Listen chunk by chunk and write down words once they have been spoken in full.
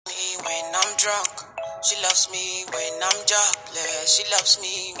when I'm drunk. She loves me when I'm jobless. She loves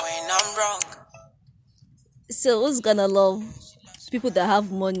me when I'm wrong. So who's gonna love people that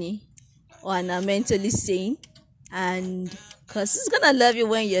have money or are mentally sane? And cause who's gonna love you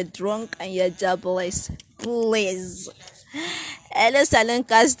when you're drunk and you're jobless? Please. Hello, silent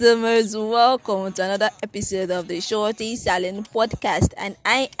customers. Welcome to another episode of the Shorty Silent Podcast, and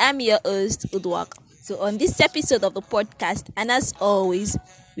I am your host, Udwak. So, on this episode of the podcast, and as always,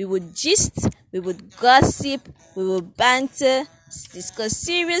 we would gist, we would gossip, we would banter, discuss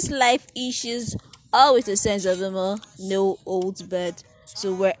serious life issues, all with a sense of humor, no old bed.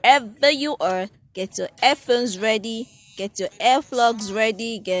 So, wherever you are, get your earphones ready, get your earplugs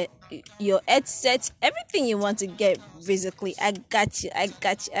ready, get your headset, everything you want to get. Basically, I got you.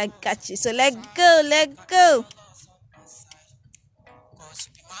 So let go. Cause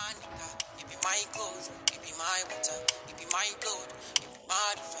you be my nigga, you be my clothes, you be my water, you be my blood, you be my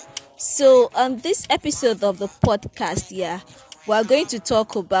river. So on this episode of the podcast, we're going to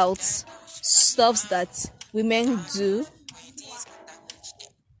talk about stuffs that women do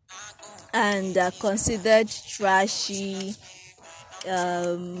and are considered trashy,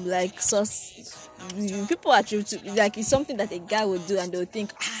 like people attribute to, like it's something that a guy would do and they'll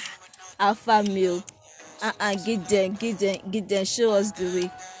think alpha male, give them, show us the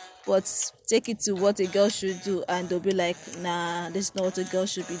way. But take it to what a girl should do and they'll be like, nah, this is not what a girl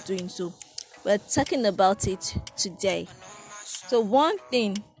should be doing. So we're talking about it today. So one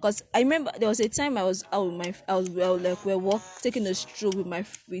thing, because I remember there was a time I was out with like taking a stroll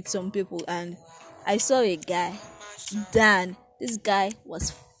with some people, and I saw a guy. Dan, this guy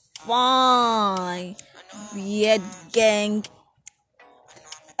was fine, weird gang.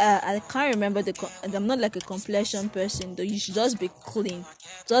 I can't remember I'm not like a complexion person though. You should just be clean,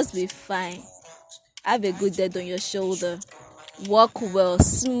 just be fine, have a good head on your shoulder, walk well,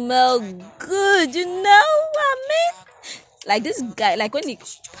 smell good. You know what I mean? Like this guy, like when he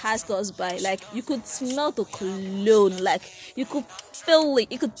passed us by, like you could smell the cologne, like you could feel it,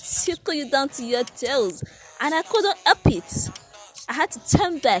 it could tickle you down to your toes, and I couldn't help it. I had to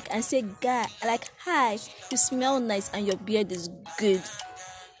turn back and say, "Guy, like, hi, you smell nice and your beard is good."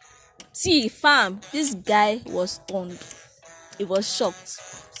 See, fam, this guy was stunned. He was shocked,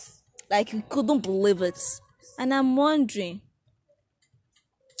 like he couldn't believe it, and I'm wondering.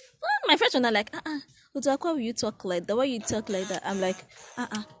 My friends were not like, Udakwa, why will you talk like that? Why you talk like that? I'm like,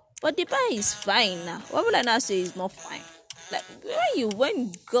 but the guy is fine now. Why would I not say he's not fine? Like when you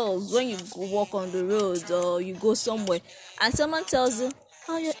go walk on the road or you go somewhere and someone tells you,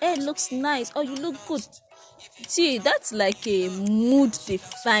 oh, your hair looks nice, oh, you look good. See, that's like a mood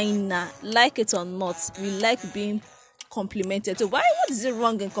definer. Like it or not, we like being complimented. So what is it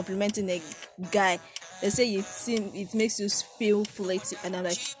wrong in complimenting a guy? They say it makes you feel flirty, and I'm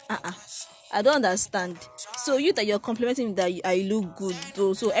like, I don't understand. So you that you're complimenting me that I look good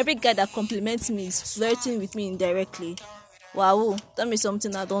though. So every guy that compliments me is flirting with me indirectly. Wow, tell me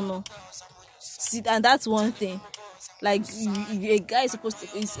something I don't know. See, and that's one thing. Like a guy is supposed to,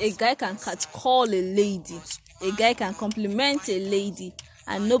 a guy can call a lady, a guy can compliment a lady,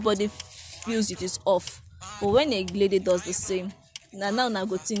 and nobody feels it is off. But when a lady does the same, now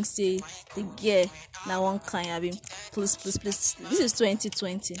go think say the girl now one kind. I mean, please. This is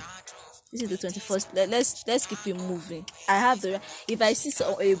 2020. This is the 21st. Let's keep it moving. I have the. If I see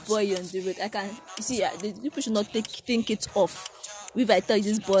a boy on the road, I can see. The people should not think it off. If I tell you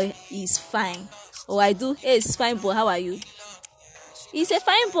this boy is fine, or I do, hey, it's fine boy, how are you? He's a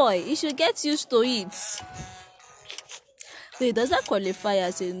fine boy. He should get used to it. Wait, does that qualify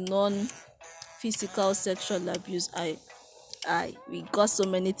as a non-physical sexual abuse? We got so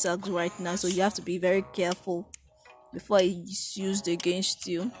many tags right now, so you have to be very careful before it's used against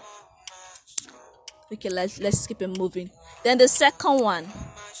you. Okay, let's keep it moving. Then the second one,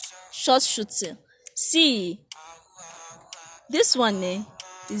 short shooting. See, this one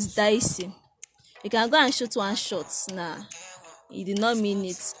is dicey. You can go and shoot one shot. Nah, you did not mean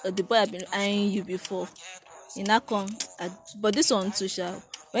it. The boy have been eyeing you before. You not come, but this one too,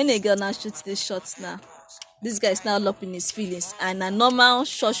 when a girl now shoots this shot now, this guy is now lopping his feelings, and a normal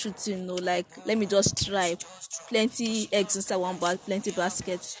short shooting, like let me just try, plenty eggs inside one plenty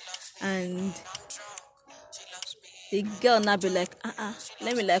basket, and the girl now be like,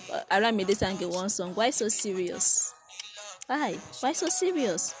 let me like around me this and get one song. Why so serious? Why so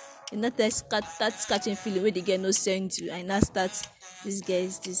serious? You know that catching feeling where the girl no send you, and now start this guy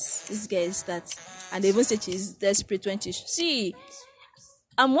is that, and they even say she's desperate when she see.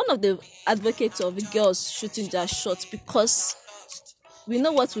 I'm one of the advocates of girls shooting their shots because we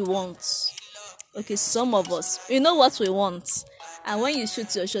know what we want. Okay, some of us, we know what we want. And when you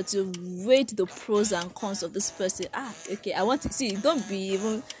shoot your shot, you weigh the pros and cons of this person. Okay, I want to see. Don't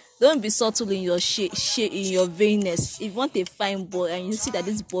be subtle in your in your vainness. If you want a fine boy and you see that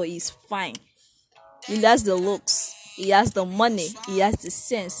this boy is fine, he has the looks, he has the money, he has the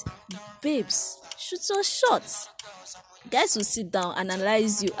sense, babes, shoot your shots. Guys will sit down and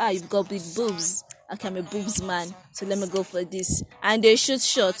analyze you. You've got big boobs. Okay, I'm a boobs man, so let me go for this. And they shoot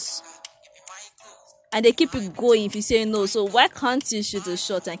shots. And they keep it going if you say no. So why can't you shoot a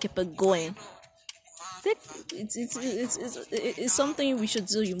shot and keep it going? It's something we should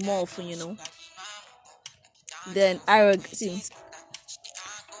do more often. Then arrogance. See,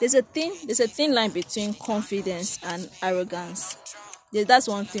 there's a thin line between confidence and arrogance. That's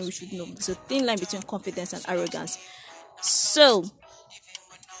one thing we should know. There's a thin line between confidence and arrogance. So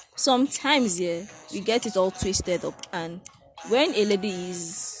sometimes we get it all twisted up, and when a lady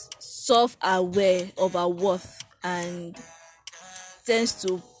is self-aware of her worth and tends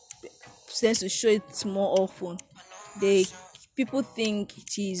to show it more often, people think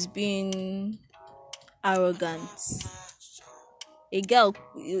she's being arrogant. A girl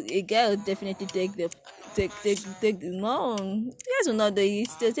definitely take no. Yes or not, they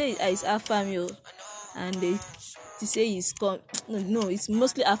say it's alpha male, and they say he's called no. It's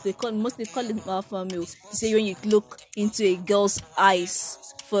mostly after mostly call it alpha male. They say when you look into a girl's eyes,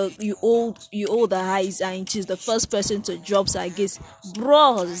 for you hold her eyes, and she's the first person to drop her gaze.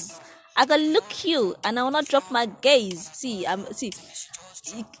 Bros, I gotta look you, and I will not drop my gaze. See.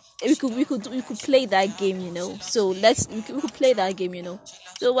 We could play that game, So we could play that game,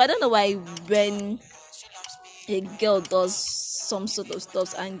 So I don't know why when a girl does some sort of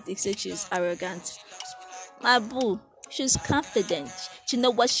stuff and they say she's arrogant. My boo, she's confident. She know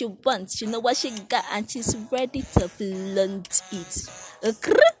what she wants. She know what she got, and she's ready to flaunt it.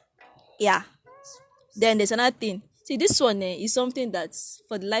 Yeah. Then there's another thing. See, this one is something that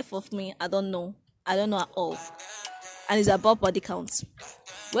for the life of me, I don't know at all, and it's about body count.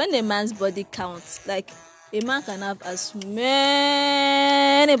 When a man's body counts, like a man can have as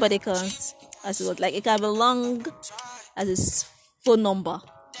many body counts as he wants. Like it can be long as his phone number,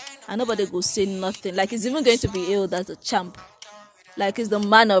 and nobody will say nothing. Like he's even going to be hailed as a champ. Like he's the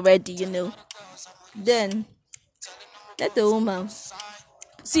man already, Then let the woman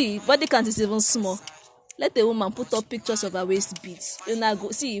see body count is even small. Let the woman put up pictures of her waist beats.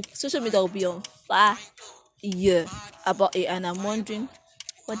 Go see social media will be on fire about it, and I'm wondering.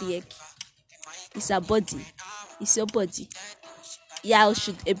 What the heck? It's her body. It's your body. You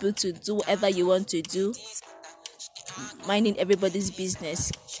should be able to do whatever you want to do, minding everybody's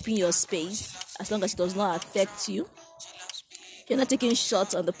business, keeping your space, as long as it does not affect you. You're not taking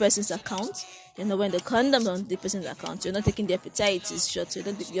shots on the person's account. You're not wearing the condom on the person's account. You're not taking the hepatitis shots. You're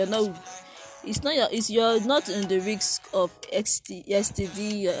not in the risk of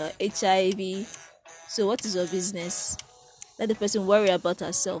STD or HIV. So what is your business? Let the person worry about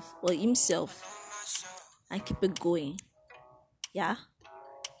herself or himself and keep it going. Yeah?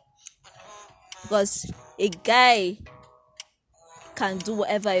 Because a guy can do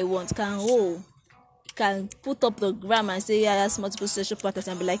whatever he wants, can put up the gram and say, yeah, he has multiple sexual partners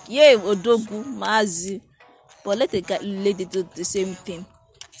and be like, yeah, Odogu, Mazi. But let the lady do the same thing.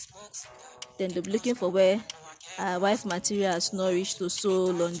 Then they'll be looking for where wife material has nourished to sew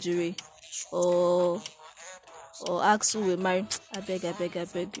lingerie or ask who will marry. I beg,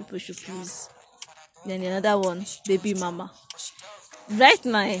 people should please. Then another one, baby mama. Right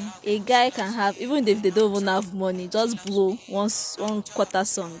now, a guy can have, even if they don't even have money, just blow one quarter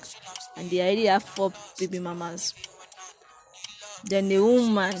song, and they already have 4 baby mamas. Then the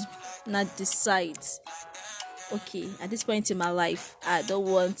woman now decides, okay, at this point in my life, I don't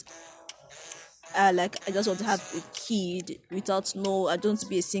want, I just want to have a kid I don't want to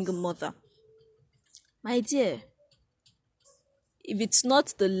be a single mother. My dear, if it's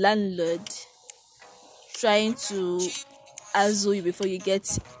not the landlord trying to hassle you before you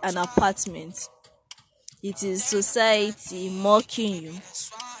get an apartment, it is society mocking you.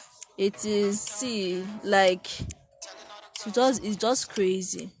 It is it's just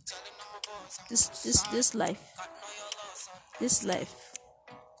crazy. This life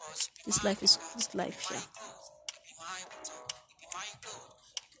is yeah.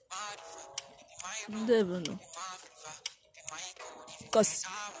 You don't even know. Because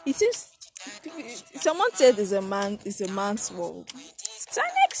it seems someone said it's a man's world to an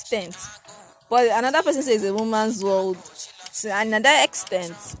extent, but another person says it's a woman's world to another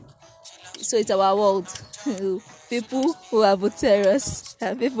extent. So it's our world. People who have uterus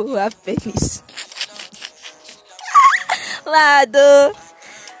and people who have penis. Lado,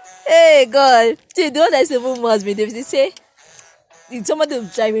 hey God, see, the one that's even must be. They say if somebody will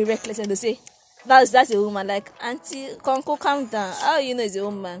drive me reckless and they say, that's a woman. Like, auntie, Conco, calm down. How you know it's a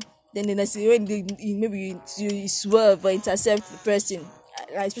woman? Then the next when maybe you swerve or intercept the person,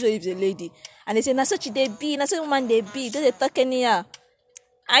 especially if it's a lady, and they say, "Na such they be, na such woman they be." Don't they talk anyhow?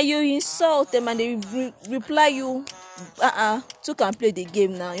 And you insult them and they reply you, two can play the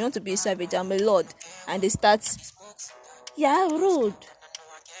game now. You want to be a savage, I'm a lord. And they start, yeah, rude.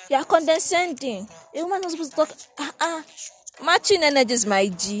 You're condescending. A woman not supposed to talk. Matching energy is my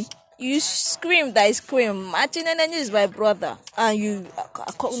G. You scream, that I scream. Matching energy is my brother. And you,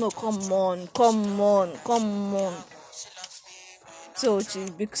 no, come on. So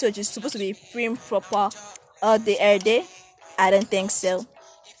she's supposed to be prim proper all day, every day. I don't think so.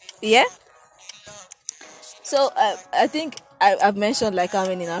 Yeah? So I think I've mentioned like how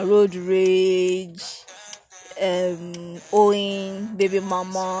many now: road rage, owing, baby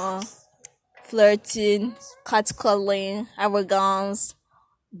mama, flirting, catcalling, arrogance,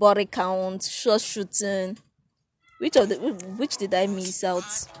 body count, short shooting. Which did I miss out?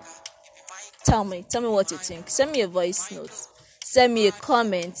 Tell me what you think. Send me a voice note. Send me a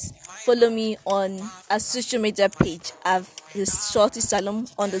comment. Follow me on a social media page. I've this shorty salon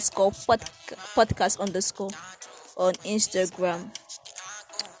underscore podcast underscore on Instagram,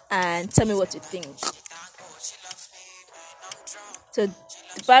 and tell me what you think. So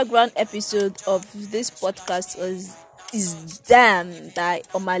the background episode of this podcast is Damn by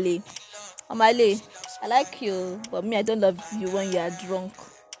Omale. Omale, I like you, but me I don't love you when you are drunk.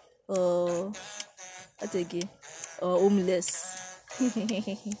 What again? Homeless.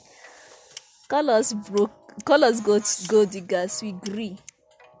 Call us gold diggers. We agree.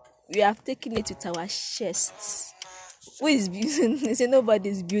 We have taken it with our chests. Who is building? They say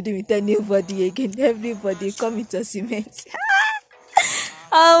nobody's building with anybody again. Everybody come into cement.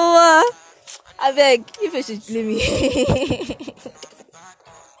 I beg, if you should leave me.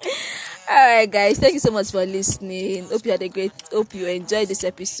 Alright guys, thank you so much for listening. Hope you enjoyed this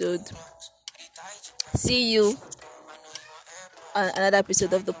episode. See you on another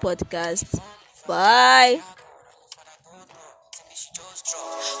episode of the podcast. Bye.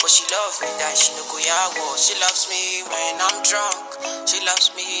 But she loves me, that she no go yawo. She loves me when I'm drunk. She loves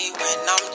me when I'm